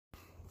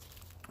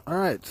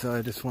Alright, so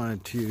I just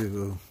wanted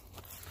to,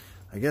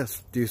 I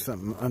guess, do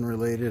something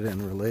unrelated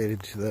and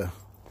related to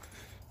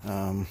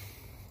the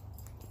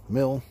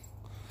mill.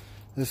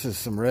 This is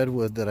some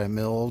redwood that I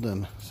milled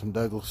and some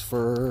Douglas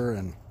fir,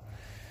 and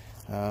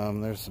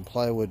there's some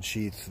plywood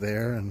sheets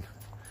there, and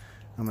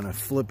I'm going to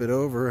flip it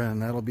over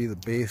and that'll be the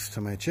base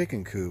to my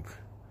chicken coop.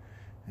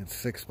 It's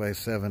 6 by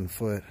 7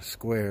 foot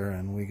square,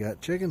 and we got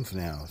chickens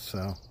now,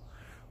 so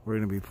we're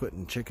going to be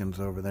putting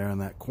chickens over there in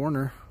that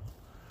corner.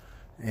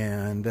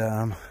 And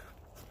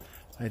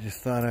I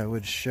just thought I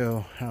would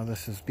show how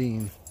this is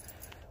being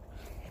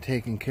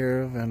taken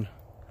care of and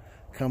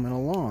coming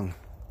along.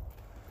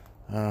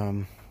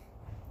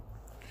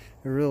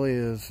 It really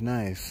is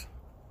nice.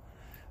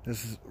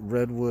 This is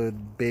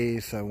redwood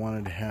base I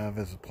wanted to have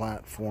as a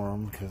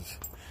platform because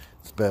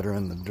it's better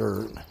in the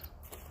dirt.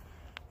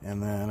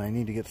 And then I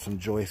need to get some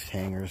joist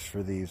hangers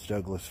for these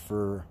Douglas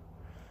fir,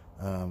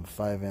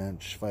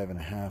 5-inch,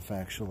 5.5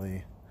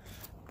 actually,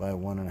 by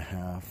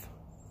 1.5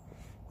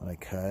 that I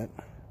cut.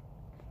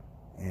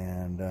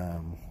 And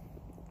then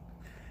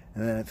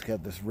it's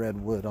got this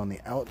redwood on the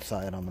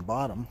outside on the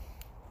bottom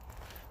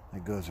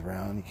that goes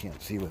around. You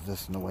can't see with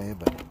this in the way,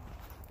 but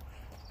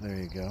there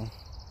you go.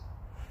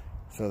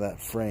 So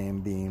that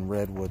frame being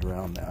redwood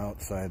around the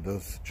outside,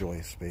 those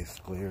joists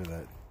basically, or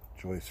that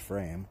joist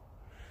frame.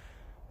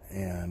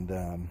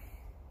 And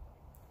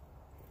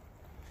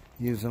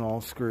using all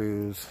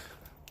screws.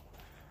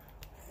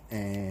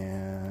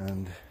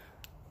 And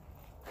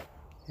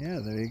yeah,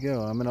 there you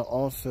go. I'm going to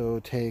also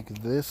take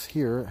this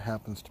here. It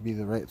happens to be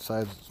the right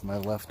size. It's my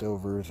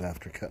leftovers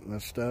after cutting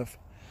this stuff.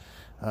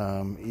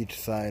 Each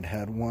side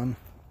had one.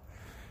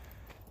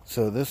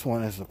 So this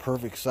one is the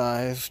perfect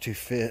size to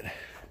fit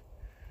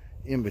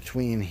in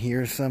between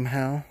here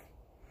somehow.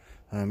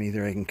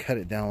 Either I can cut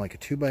it down like a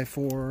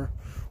 2x4,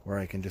 or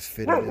I can just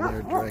fit it in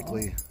there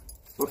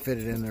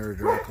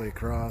directly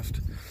across.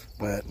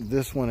 But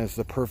this one is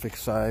the perfect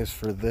size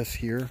for this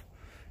here.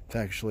 It's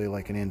actually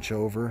like 1 inch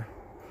over.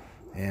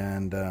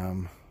 And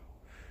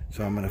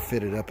so I'm going to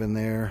fit it up in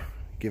there,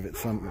 give it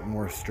some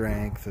more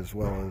strength, as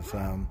well as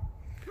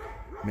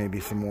maybe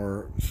some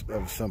more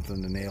of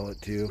something to nail it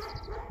to.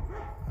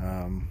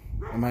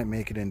 I might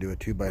make it into a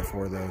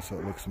 2x4 though, so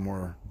it looks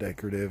more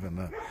decorative and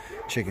the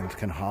chickens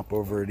can hop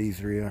over it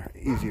easier,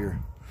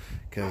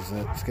 because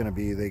it's going to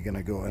be, they're going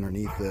to go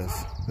underneath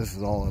this. This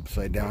is all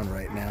upside down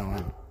right now.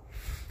 And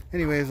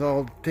anyways,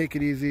 I'll take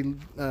it easy,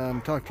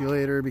 talk to you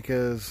later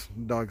because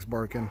the dog's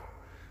barking.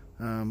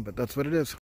 But that's what it is.